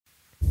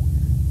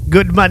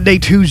Good Monday,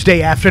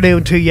 Tuesday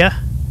afternoon to you.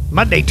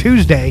 Monday,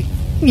 Tuesday?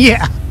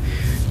 Yeah.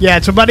 Yeah,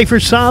 it's a Monday for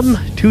some,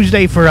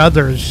 Tuesday for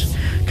others.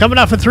 Coming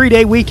off a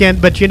 3-day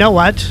weekend, but you know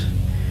what?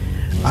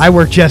 I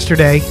worked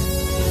yesterday.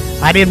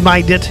 I didn't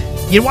mind it.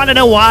 You want to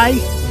know why?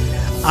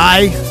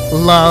 I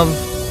love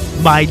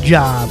my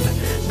job.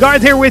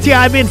 Garth here with you.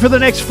 I'm in for the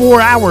next 4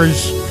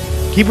 hours.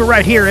 Keep it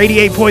right here,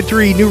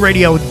 88.3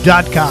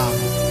 newradio.com.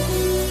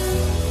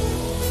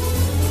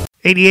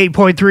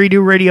 88.3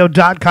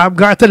 newradio.com.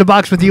 Garth in the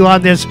box with you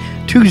on this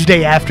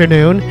Tuesday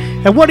afternoon.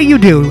 And what do you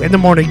do in the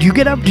morning? Do you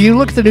get up? Do you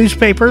look at the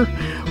newspaper?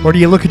 Or do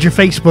you look at your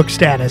Facebook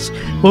status?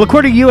 Well,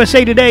 according to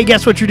USA Today,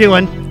 guess what you're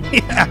doing?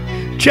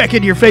 Yeah,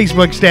 checking your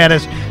Facebook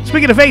status.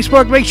 Speaking of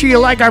Facebook, make sure you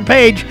like our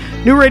page,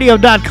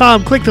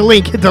 newradio.com. Click the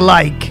link, hit the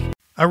like.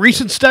 A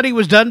recent study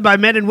was done by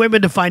men and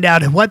women to find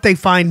out what they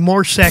find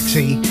more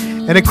sexy.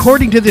 And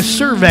according to this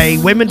survey,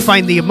 women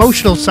find the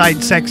emotional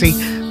side sexy,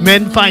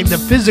 men find the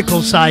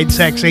physical side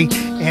sexy,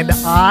 and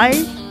I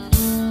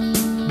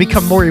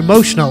become more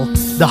emotional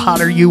the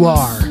hotter you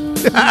are.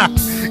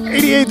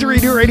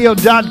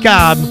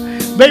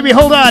 88.3newradio.com. Baby,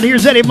 hold on.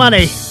 Here's Eddie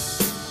Money.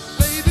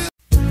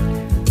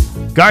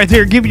 Garth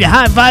here giving you a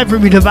high five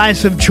from your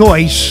device of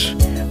choice,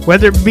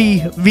 whether it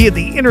be via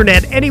the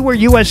internet, anywhere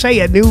USA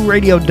at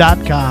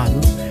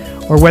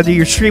newradio.com, or whether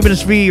you're streaming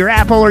us via your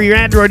Apple or your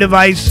Android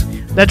device.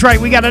 That's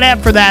right, we got an app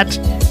for that.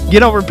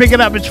 Get over, pick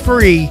it up, it's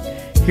free.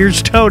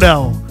 Here's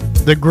Toto,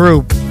 the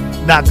group,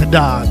 not the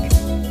dog.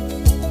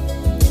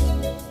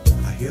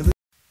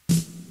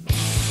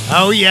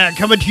 Oh yeah,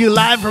 coming to you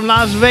live from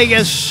Las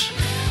Vegas.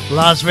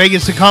 Las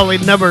Vegas, the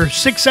call-in number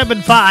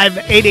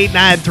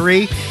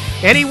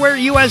 675-8893. Anywhere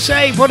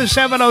USA, put a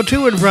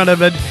 702 in front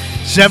of it.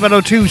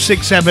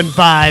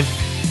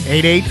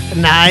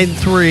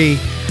 702-675-8893.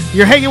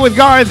 You're hanging with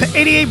Garth,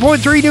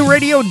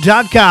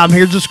 88.3newradio.com.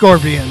 Here's the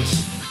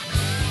Scorpions.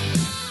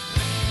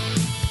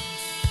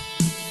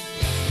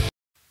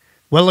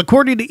 Well,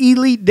 according to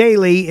Elite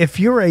Daily, if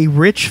you're a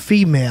rich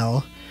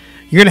female,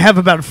 you're going to have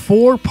about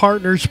 4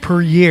 partners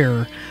per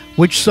year,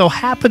 which so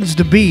happens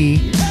to be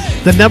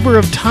the number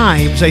of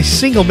times a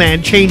single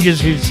man changes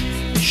his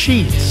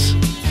sheets.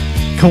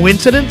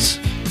 Coincidence?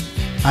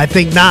 I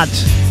think not.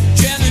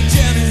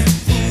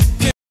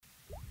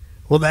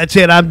 Well, that's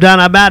it. I'm done.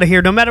 I'm out of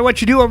here. No matter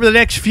what you do over the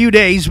next few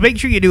days, make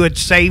sure you do it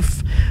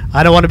safe.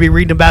 I don't want to be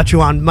reading about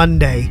you on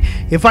Monday.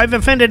 If I've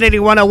offended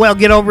anyone, oh well,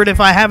 get over it. If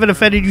I haven't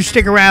offended you,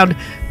 stick around.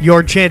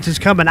 Your chance is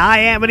coming. I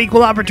am an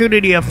equal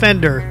opportunity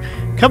offender.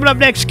 Coming up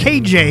next,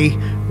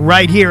 KJ,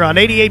 right here on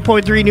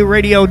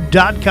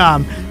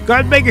 88.3newradio.com.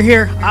 Garth Baker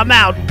here. I'm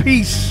out.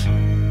 Peace.